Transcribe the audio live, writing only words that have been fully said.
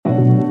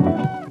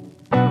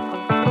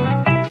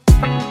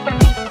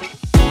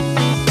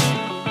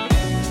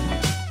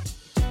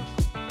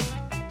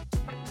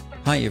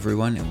Hi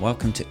everyone and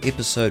welcome to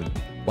episode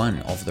 1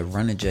 of the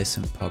Run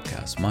Adjacent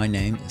podcast. My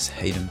name is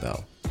Hayden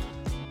Bell.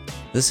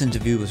 This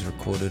interview was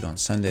recorded on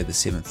Sunday the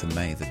 7th of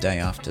May, the day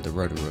after the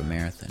Rotorua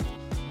Marathon.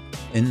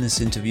 In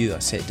this interview I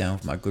sat down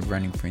with my good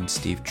running friend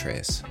Steve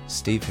Trass.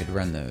 Steve had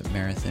run the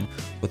marathon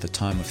with a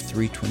time of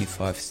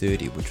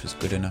 3:25:30, which was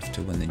good enough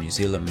to win the New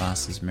Zealand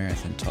Masters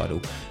Marathon title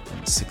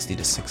in the 60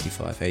 to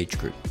 65 age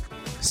group.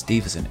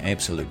 Steve is an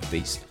absolute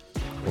beast,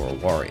 or a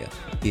warrior.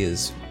 He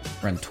has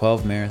run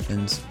 12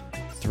 marathons,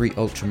 3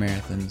 ultra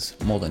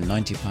marathons, more than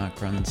 90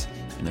 park runs,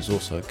 and is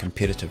also a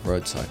competitive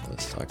road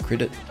cyclist. I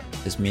credit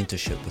his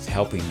mentorship with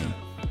helping me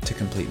to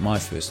complete my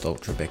first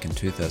ultra back in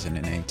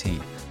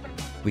 2018.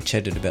 We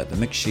chatted about the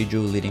mixed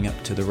schedule leading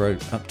up to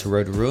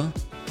Rotorua,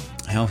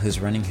 how his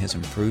running has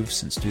improved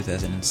since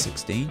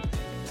 2016,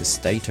 the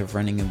state of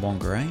running in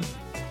Whangarei,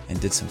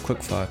 and did some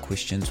quickfire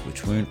questions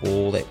which weren't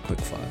all that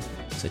quickfire.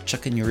 So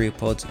chuck in your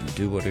earpods and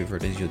do whatever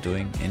it is you're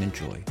doing and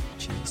enjoy.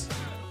 Cheers.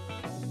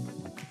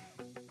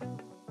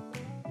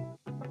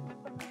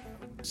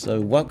 So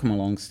welcome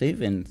along,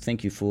 Steve, and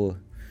thank you for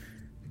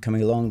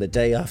coming along the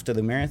day after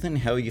the marathon.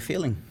 How are you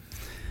feeling?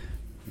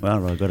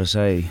 Well, I've got to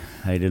say,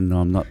 Hayden,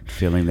 I'm not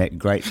feeling that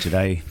great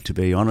today, to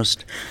be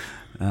honest.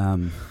 I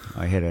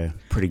had a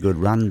pretty good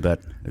run, but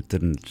it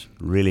didn't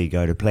really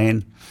go to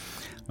plan.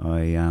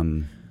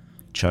 I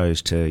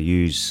chose to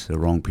use the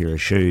wrong pair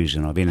of shoes,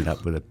 and I've ended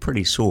up with a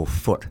pretty sore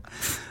foot.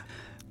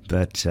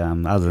 But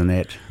other than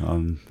that,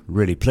 I'm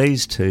really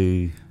pleased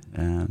to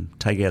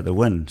take out the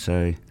win,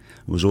 so it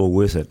was all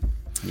worth it.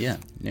 Yeah,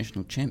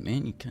 national champ,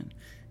 man. You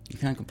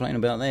can't complain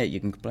about that. You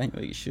can complain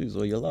about your shoes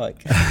all you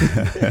like.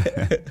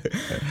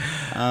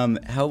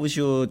 How was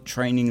your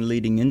training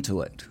leading into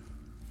it?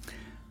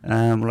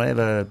 Well, I have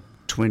a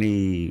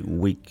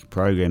 20-week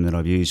program that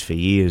I've used for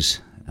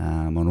years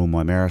on all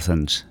my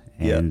marathons,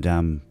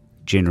 and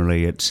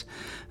generally it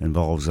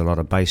involves a lot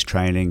of base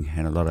training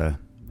and a lot of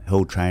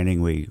hill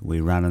training.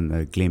 We run in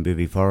the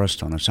Glenbervie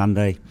Forest on a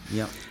Sunday,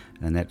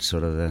 and that's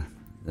sort of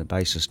the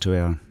basis to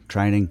our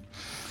training.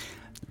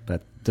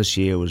 But this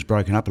year was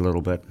broken up a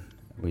little bit.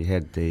 We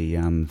had the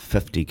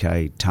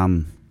 50k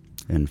TUM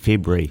in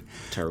February,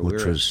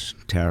 which was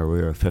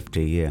Tarawera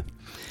 50,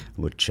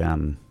 which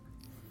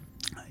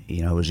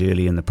was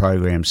early in the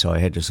program, so I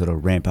had to sort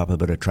of ramp up a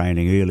bit of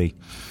training early.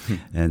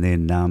 And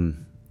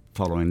then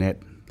following that,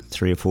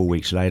 3 or 4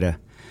 weeks later,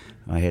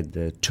 I had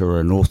the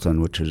Tour of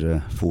Northland, which was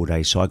a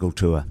 4-day cycle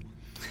tour.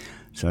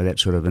 So that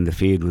sort of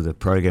interfered with the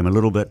program a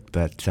little bit,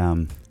 but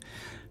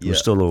it was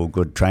still all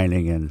good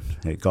training, and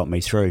it got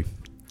me through.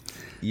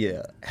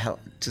 Yeah.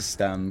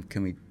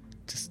 Can we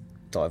just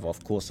dive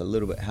off course a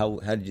little bit? How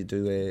did you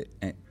do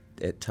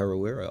at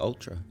Tarawera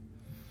Ultra?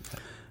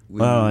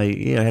 Well, I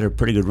had a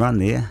pretty good run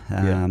there.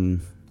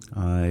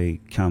 I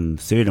come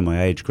third in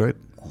my age group.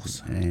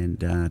 Awesome.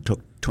 And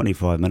took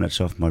 25 minutes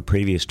off my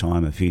previous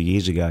time a few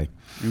years ago,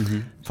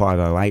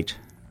 5:08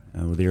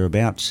 or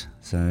thereabouts.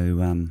 So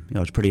I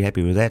was pretty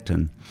happy with that,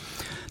 and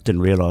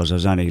didn't realise I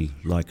was only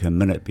like a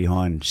minute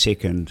behind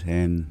second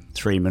and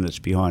 3 minutes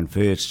behind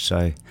first.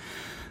 So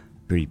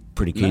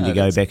pretty keen to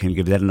go back and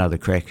give that another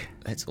crack.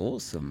 That's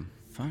awesome.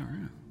 Far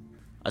out.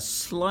 A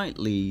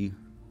slightly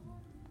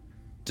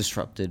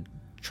disrupted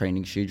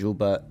training schedule,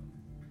 but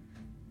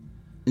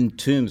in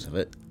terms of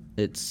it,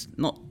 it's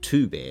not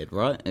too bad,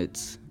 right?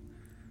 It's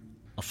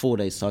a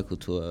 4-day cycle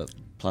tour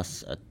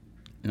plus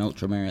an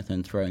ultra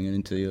marathon throwing it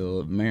into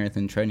your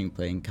marathon training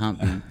plan can't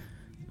be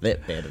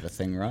that bad of a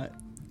thing, right?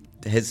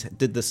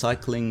 Did the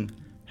cycling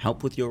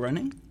help with your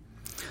running?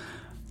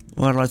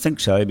 Well, I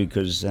think so,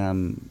 because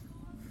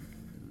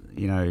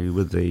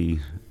with the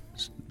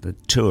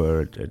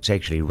tour, it's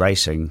actually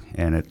racing,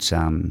 and it's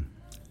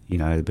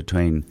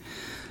between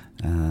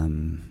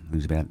it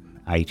was about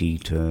 80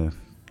 to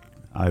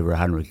over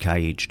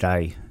 100k each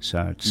day,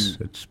 so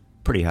it's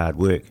pretty hard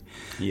work.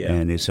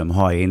 And there's some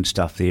high end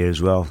stuff there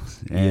as well,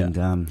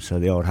 and so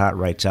the old heart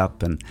rate's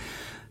up, and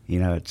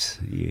it's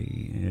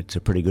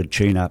a pretty good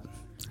tune up.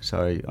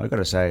 So I got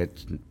to say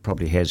it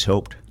probably has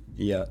helped.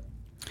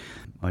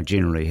 I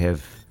generally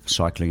have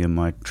cycling in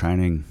my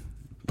training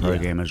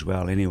program as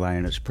well anyway,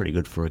 and it's pretty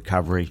good for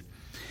recovery,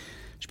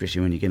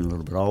 especially when you're getting a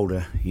little bit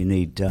older. You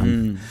need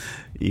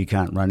you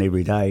can't run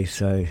every day,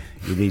 so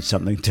you need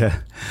something to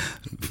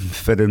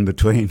fit in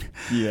between,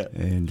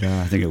 and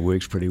I think it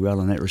works pretty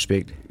well in that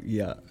respect.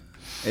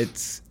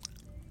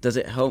 Does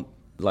it help,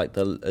 like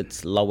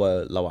it's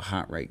lower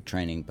heart rate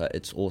training, but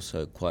it's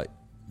also quite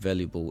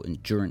valuable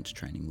endurance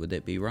training, would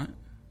that be right?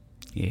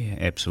 Yeah,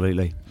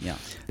 absolutely.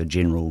 The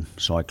general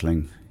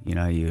cycling,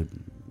 you,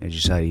 as you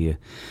say,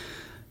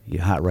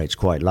 your heart rate's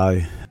quite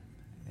low,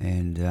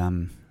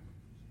 and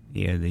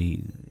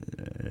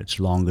it's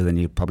longer than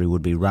you probably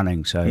would be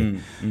running, so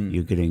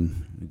you're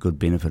getting a good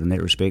benefit in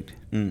that respect.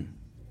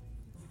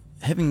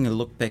 Having a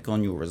look back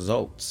on your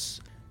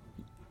results,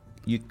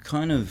 you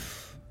kind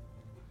of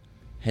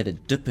had a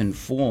dip in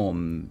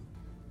form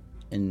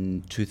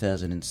in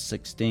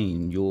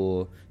 2016.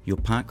 Your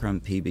parkrun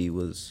PB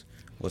was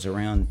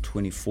around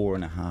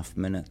 24.5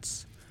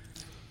 minutes,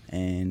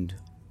 and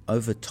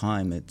over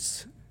time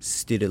it's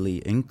steadily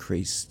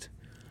increased.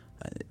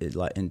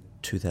 Like in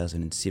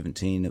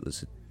 2017, it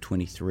was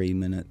 23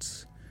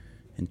 minutes.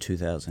 In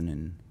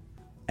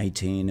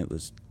 2018, it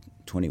was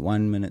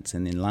 21 minutes,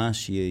 and then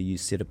last year you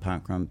set a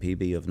parkrun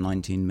PB of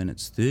 19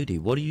 minutes 30.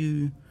 What do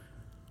you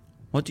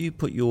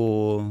put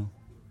your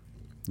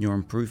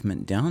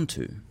improvement down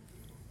to?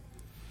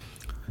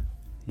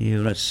 Yeah,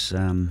 well, that's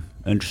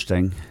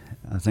interesting.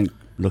 I think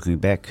looking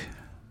back,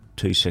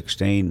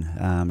 2016,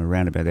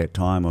 around about that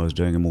time, I was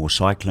doing more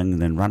cycling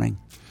than running.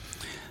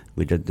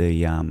 We did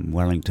the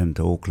Wellington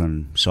to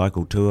Auckland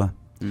cycle tour,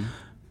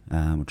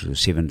 which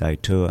was a 7-day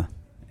tour,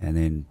 and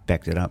then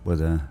backed it up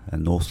with a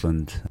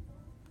Northland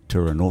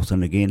tour in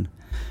Northland again,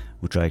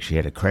 which I actually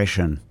had a crash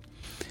in,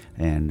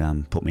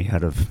 and put me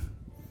out of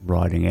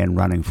riding and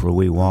running for a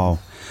wee while.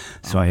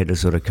 So I had to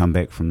sort of come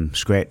back from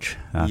scratch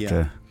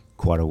after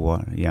quite a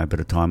while, a bit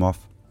of time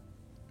off.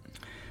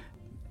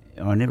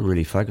 I never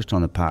really focused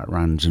on the park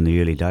runs in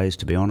the early days,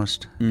 to be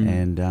honest,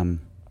 and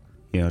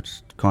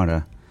it's kind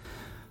of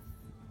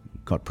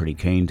got pretty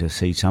keen to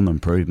see some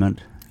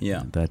improvement.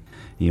 Yeah. But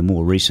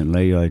more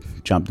recently, I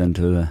jumped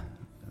into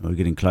we're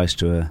getting close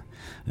to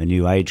a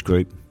new age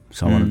group,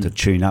 so I wanted to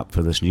tune up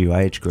for this new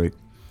age group,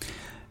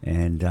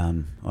 and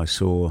I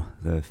saw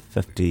the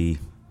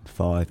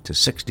 55 to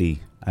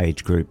 60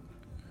 age group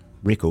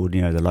record,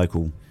 the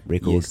local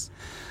record,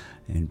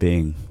 and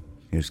being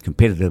as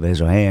competitive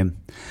as I am,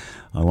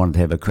 I wanted to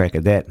have a crack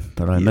at that,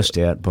 but I missed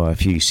out by a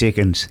few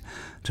seconds,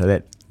 so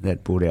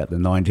that brought out the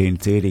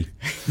 1930.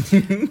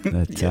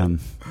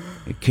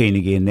 But keen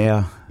again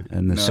now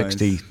in the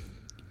 60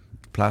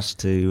 plus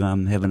to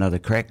have another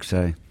crack,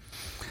 so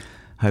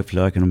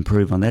hopefully I can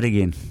improve on that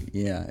again.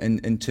 Yeah,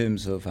 in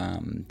terms of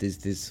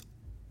there's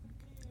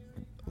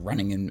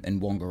running in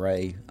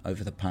Whangarei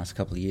over the past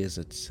couple of years,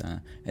 it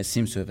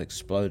seems to have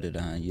exploded.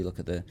 You look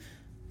at the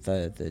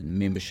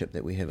membership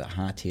that we have at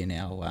Hātea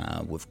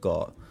now. We've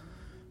got,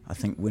 I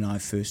think when I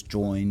first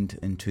joined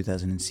in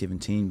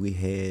 2017, we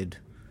had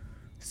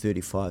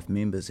 35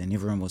 members, and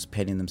everyone was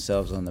patting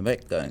themselves on the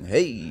back going,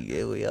 hey,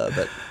 here we are.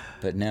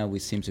 But now we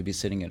seem to be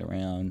sitting at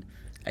around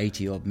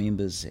 80 odd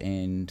members,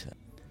 and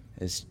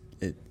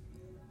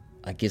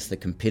I guess the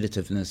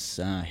competitiveness,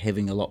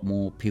 having a lot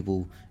more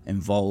people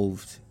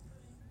involved,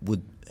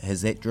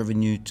 has that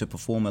driven you to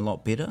perform a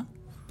lot better?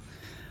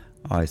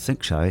 I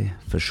think so,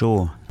 for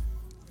sure.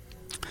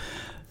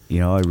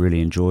 I really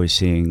enjoy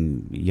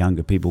seeing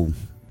younger people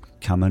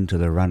come into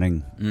the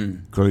running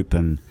group,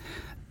 and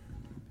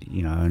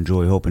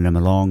enjoy helping them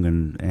along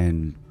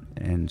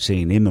and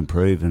seeing them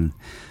improve, and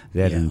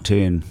that in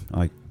turn,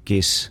 I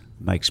guess,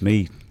 makes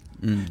me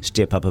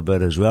step up a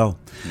bit as well.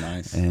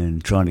 Nice.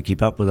 And trying to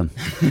keep up with them.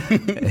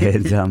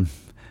 And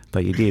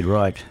but you did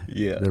right.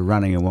 Yeah. The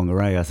running in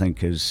Whangarei, I think,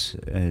 has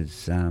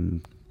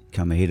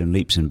come ahead in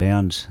leaps and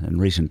bounds in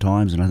recent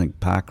times, and I think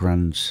park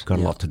runs got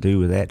a lot to do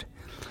with that.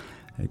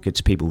 It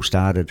gets people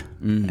started,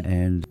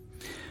 and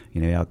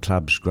our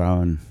club's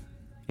growing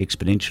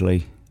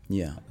exponentially.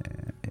 Yeah.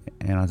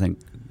 And I think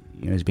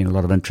there's been a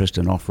lot of interest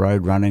in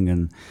off-road running,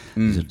 and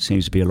there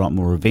seems to be a lot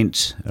more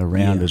events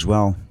around as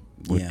well,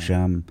 which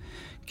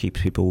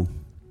keeps people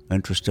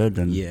interested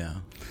and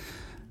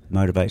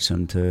motivates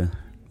them to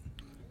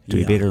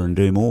do better and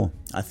do more.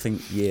 I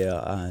think,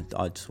 I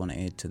just want to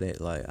add to that,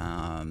 like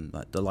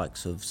the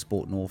likes of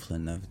Sport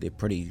Northland, they're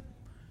pretty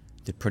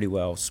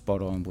well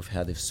spot on with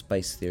how they've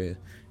spaced their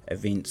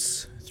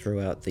events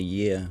throughout the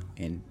year,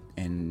 and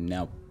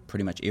now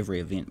pretty much every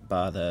event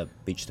bar the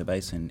Beach to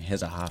Basin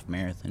has a half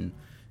marathon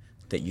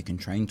that you can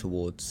train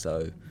towards.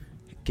 So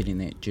getting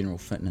that general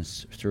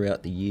fitness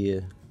throughout the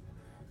year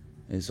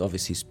is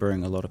obviously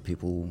spurring a lot of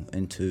people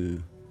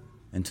into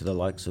the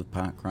likes of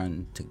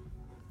parkrun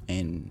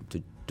and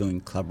to doing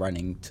club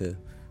running to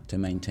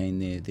maintain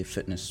their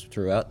fitness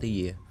throughout the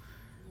year.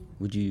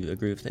 Would you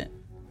agree with that?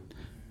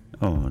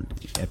 Oh,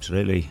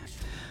 absolutely.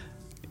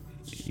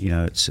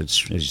 It's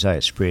as you say,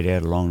 it's spread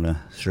out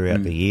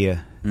throughout the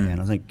year,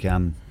 and I think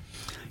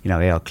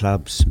our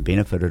clubs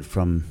benefited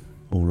from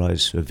all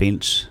those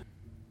events.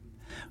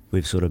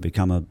 We've sort of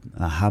become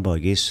a hub, I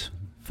guess,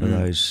 for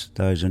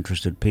those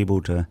interested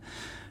people to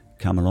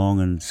come along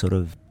and sort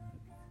of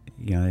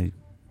be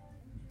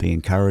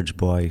encouraged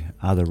by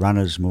other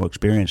runners, more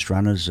experienced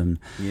runners, and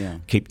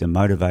keep them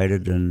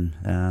motivated.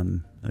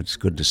 And it's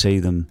good to see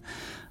them,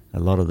 a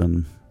lot of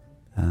them,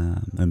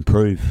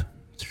 improve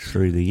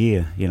through the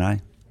year,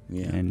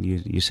 and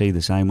you see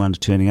the same ones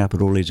turning up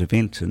at all these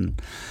events,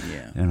 and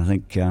I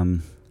think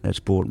that's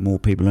brought more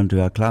people into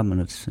our club,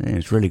 and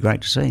it's really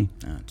great to see.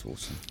 Oh, it's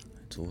awesome.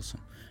 It's awesome.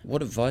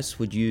 What advice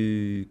would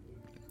you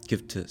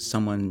give to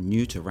someone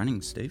new to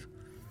running, Steve?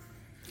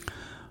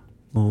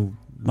 Well,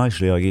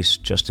 mostly I guess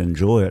just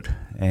enjoy it,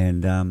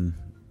 and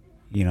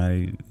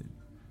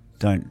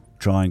don't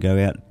try and go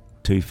out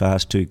too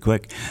fast, too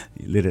quick.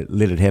 Let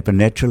it happen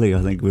naturally,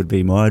 I think would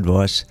be my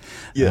advice.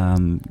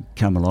 Come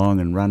along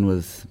and run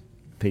with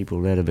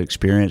people that have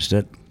experienced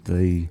it,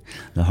 the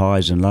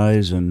highs and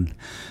lows, and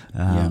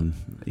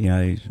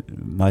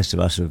most of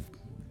us have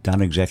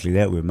done exactly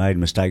that. We've made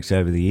mistakes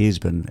over the years,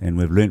 and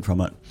we've learnt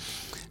from it.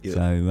 Yeah.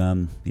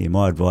 So,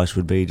 my advice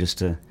would be just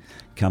to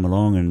come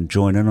along and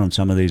join in on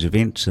some of these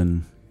events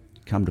and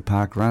come to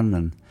Park Run,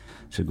 and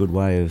it's a good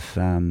way of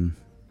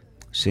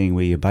seeing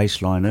where your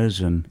baseline is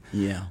and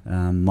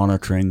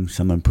monitoring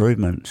some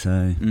improvement.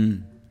 So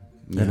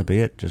that'll be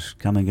it. Just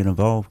come and get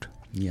involved.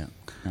 Yeah,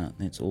 no,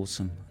 that's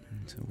awesome.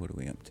 So what are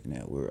we up to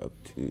now? We're up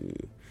to...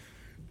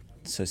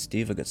 So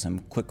Steve, I've got some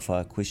quick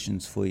fire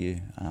questions for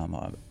you.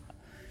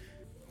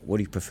 What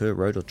do you prefer,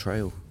 road or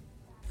trail?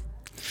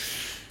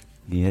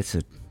 Yeah, it's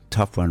a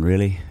tough one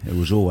really. It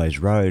was always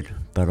road,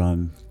 but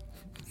I'm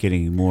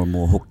getting more and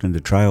more hooked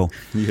into trail.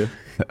 Yeah.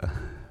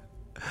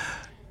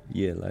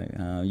 Yeah, like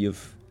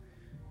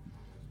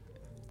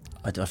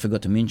I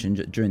forgot to mention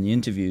during the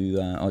interview,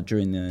 or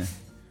during the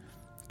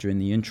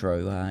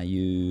intro,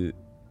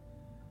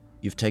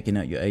 you've taken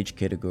out your age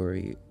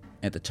category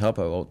at the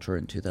Taupo Ultra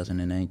in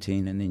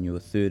 2018, and then you were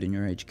third in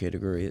your age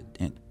category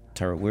at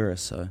Tarawera.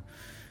 So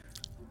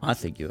I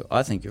think you're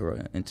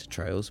into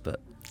trails, but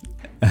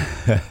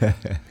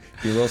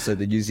you're also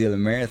the New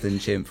Zealand Marathon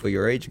champ for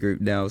your age group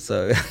now.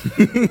 So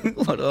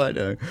what do I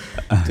know?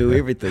 Do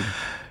everything.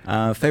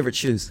 Favorite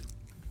shoes?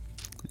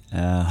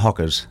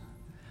 Hockers.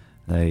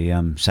 They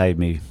saved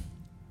me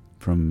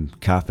from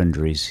calf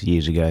injuries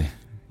years ago.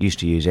 Used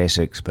to use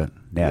Essex, but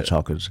now it's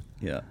Hockers.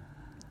 Yeah.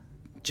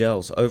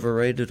 Gels,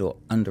 overrated or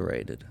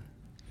underrated?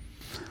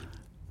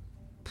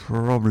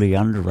 Probably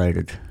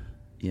underrated.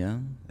 Yeah.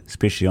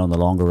 Especially on the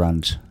longer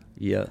runs.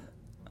 Yeah.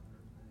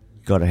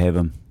 Got to have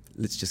them.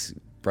 Let's just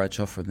branch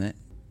off from that.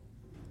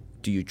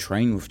 Do you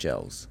train with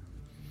gels?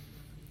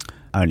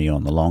 Only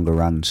on the longer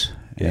runs,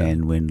 Yeah.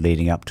 and when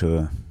leading up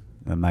to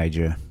a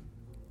major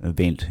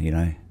event,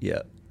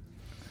 Yeah.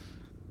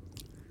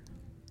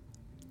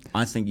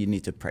 I think you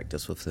need to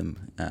practice with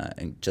them,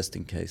 and just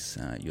in case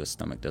your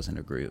stomach doesn't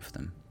agree with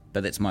them.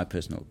 But that's my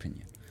personal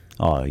opinion.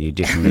 Oh, you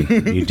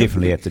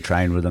definitely have to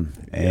train with them,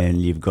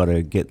 and you've got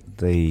to get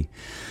the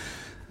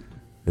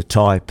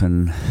type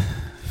and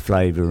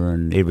flavour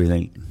and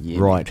everything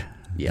right.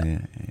 Yeah.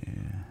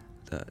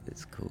 That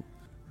is cool.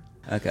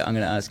 Okay, I'm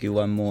going to ask you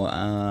one more.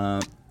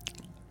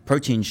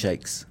 Protein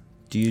shakes.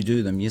 Do you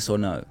do them? Yes or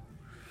no?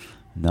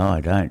 No,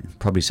 I don't.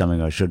 Probably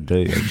something I should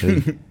do,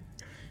 actually.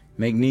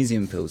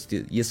 Magnesium pills.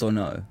 Yes or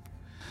no?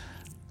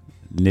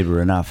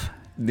 Never enough.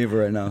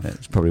 Never enough.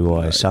 That's probably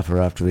why I suffer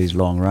after these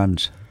long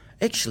runs.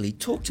 Actually,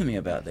 talk to me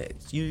about that.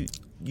 You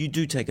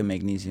do take a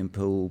magnesium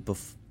pill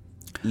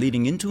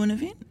leading into an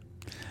event?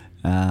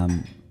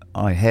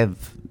 I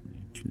have,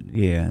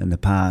 in the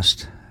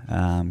past,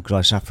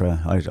 because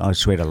I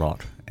sweat a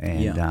lot,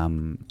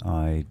 and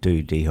I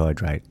do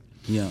dehydrate.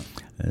 Yeah.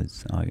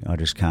 I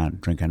just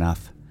can't drink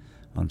enough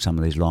on some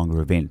of these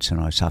longer events, and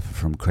I suffer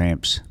from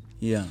cramps.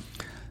 Yeah.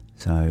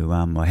 So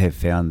I have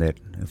found that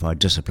if I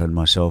discipline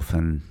myself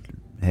and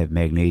have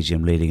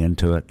magnesium leading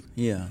into it,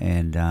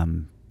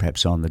 and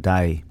perhaps on the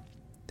day,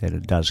 that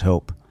it does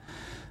help.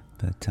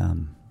 But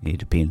it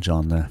depends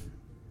on the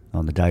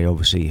day,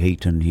 obviously,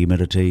 heat and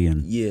humidity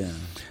and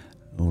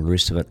all the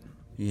rest of it.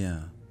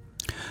 Yeah.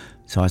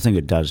 So I think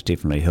it does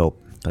definitely help,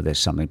 but that's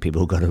something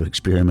people have got to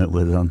experiment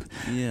with on,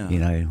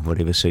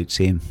 whatever suits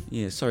them.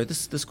 Yeah, sorry,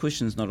 this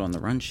question's not on the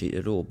run sheet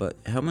at all, but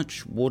how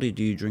much water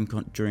do you drink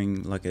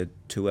during like a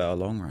 2-hour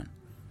long run?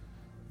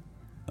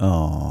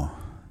 Oh,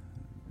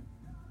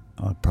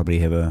 I'd probably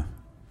have a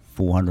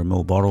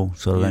 400ml bottle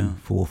sort of thing,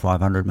 400 or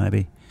 500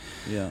 maybe.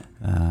 Yeah.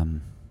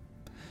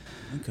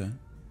 Okay.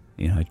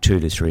 2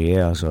 to 3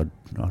 hours, I'd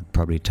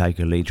probably take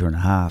 1.5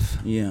 litres.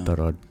 Yeah. But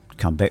I'd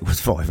come back with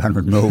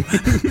 500ml.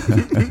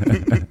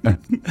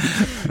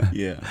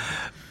 Yeah.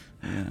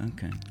 Yeah.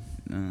 Okay.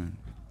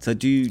 So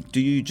do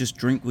you just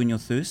drink when you're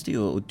thirsty,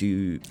 or do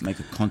you make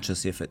a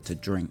conscious effort to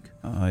drink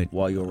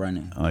while you're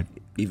running,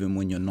 even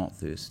when you're not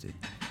thirsty?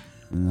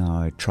 No,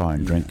 I try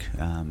and drink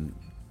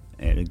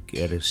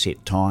at a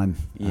set time.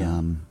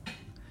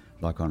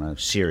 Like on a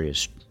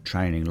serious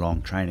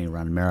long training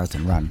run,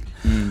 marathon run,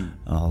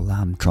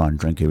 I'll try and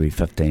drink every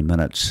 15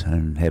 minutes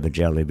and have a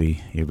gel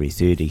every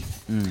 30.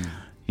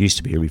 Used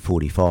to be every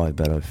 45,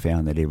 but I've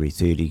found that every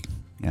 30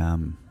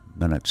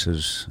 minutes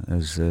is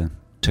the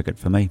ticket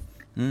for me.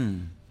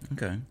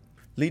 Okay.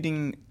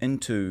 Leading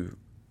into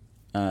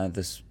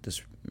this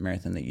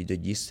marathon that you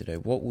did yesterday,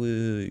 what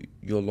were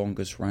your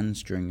longest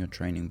runs during your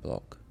training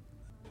block?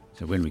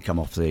 So when we come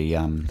off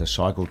the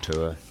cycle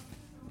tour,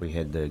 we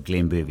had the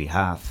Glenbervie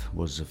Half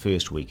was the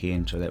first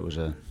weekend, so that was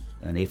an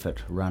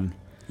effort run.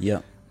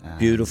 Yeah.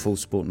 Beautiful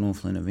Sport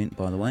Northland event,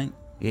 by the way.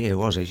 Yeah, it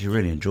was actually.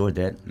 Really enjoyed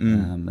that.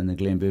 In the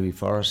Glenbervie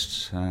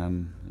forests,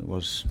 it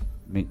was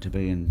meant to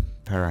be in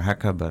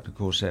Parahaka, but of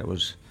course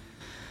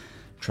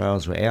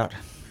trails were out.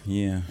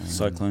 Yeah,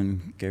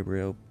 Cyclone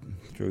Gabrielle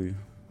threw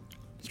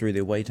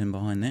their weight in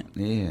behind that.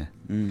 Yeah.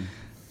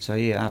 So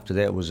after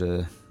that was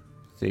a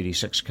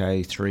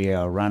 36k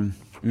 3-hour run,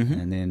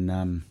 and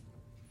then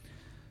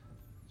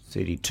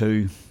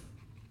 32,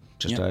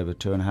 just over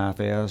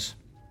 2.5 hours,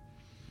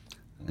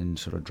 and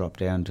sort of dropped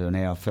down to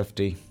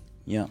 1:50.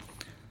 Yeah.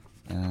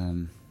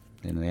 Then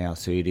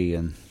 1:30,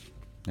 and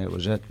that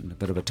was it. A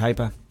bit of a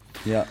taper.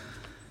 Yeah.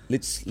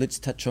 let's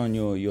touch on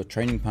your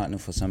training partner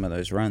for some of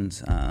those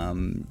runs.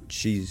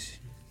 She's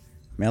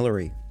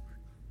Mallory.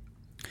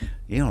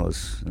 Yeah, it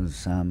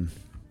was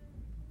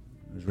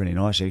really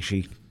nice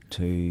actually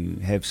to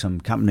have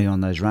some company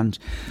on those runs.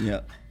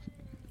 Yeah.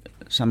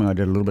 Something I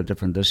did a little bit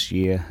different this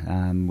year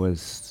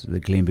with the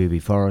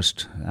Glenbooby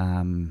Forest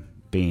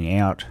being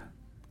out.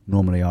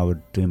 Normally I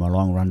would do my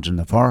long runs in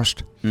the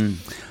forest,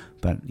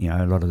 but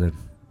a lot of the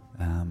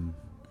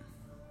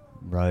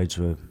roads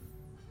were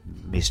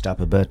messed up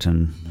a bit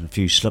and a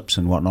few slips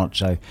and whatnot,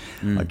 so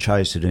I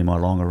chose to do my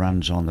longer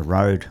runs on the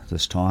road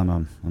this time.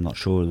 I'm not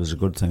sure it was a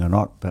good thing or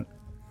not, but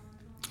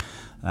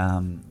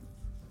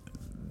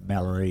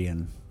Mallory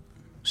and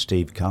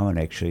Steve Cohen,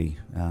 actually,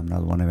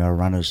 another one of our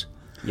runners,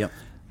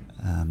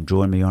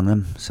 joined me on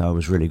them, so it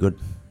was really good.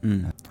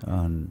 And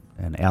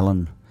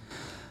Alan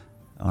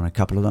on a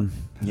couple of them.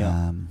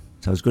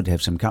 So it was good to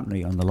have some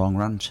company on the long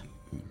runs.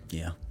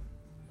 Yeah.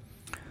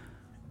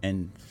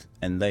 And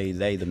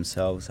they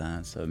themselves,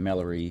 so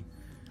Mallory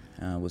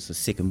was the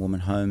second woman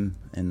home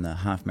in the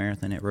half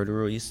marathon at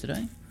Rotorua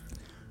yesterday.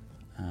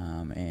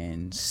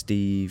 And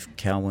Steve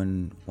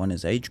Cowan won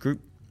his age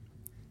group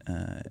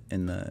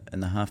in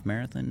the half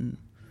marathon.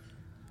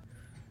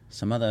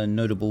 Some other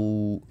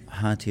notable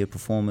hard-tier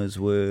performers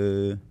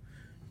were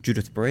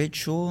Judith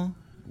Bradshaw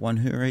won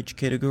her age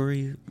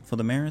category for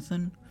the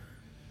marathon,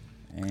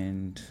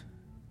 and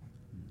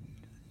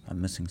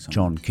I'm missing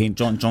someone.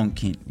 John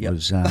Kent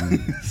was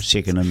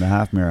second in the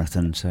half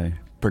marathon, so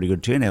pretty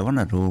good turnout,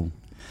 wasn't it?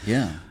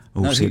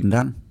 All said and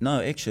done.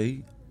 No,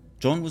 actually,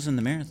 John was in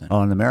the marathon.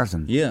 Oh, in the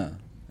marathon. Yeah,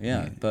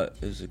 but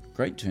it was a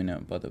great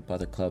turnout by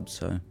the club.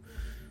 So,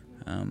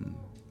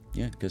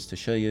 goes to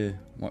show you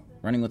what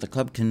running with the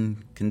club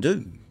can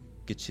do.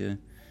 Gets you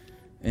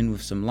in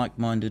with some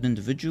like-minded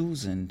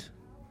individuals, and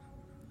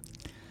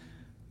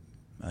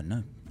I don't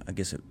know, I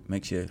guess it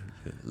makes you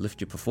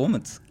lift your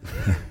performance.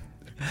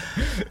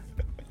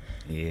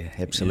 Yeah,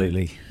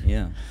 absolutely.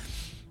 Yeah.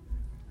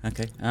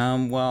 Okay.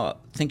 Well,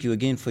 thank you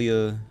again for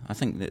I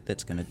think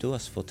that's going to do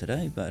us for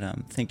today, but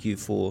thank you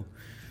for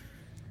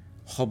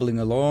hobbling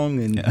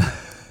along and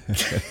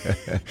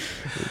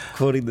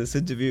recording this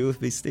interview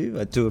with me, Steve.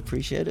 I do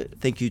appreciate it.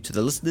 Thank you to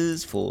the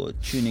listeners for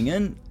tuning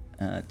in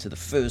to the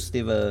first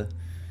ever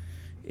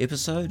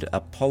episode.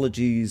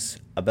 Apologies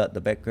about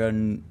the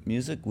background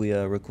music. We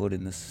are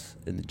recording this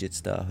in the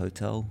Jetstar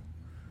Hotel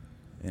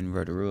in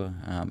Rotorua,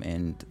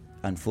 and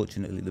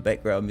unfortunately the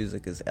background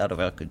music is out of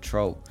our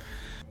control.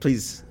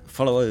 Please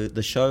follow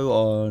the show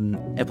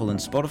on Apple and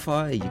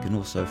Spotify. You can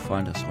also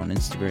find us on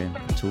Instagram.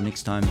 Until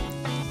next time,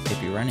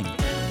 happy running.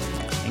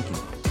 Thank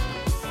you.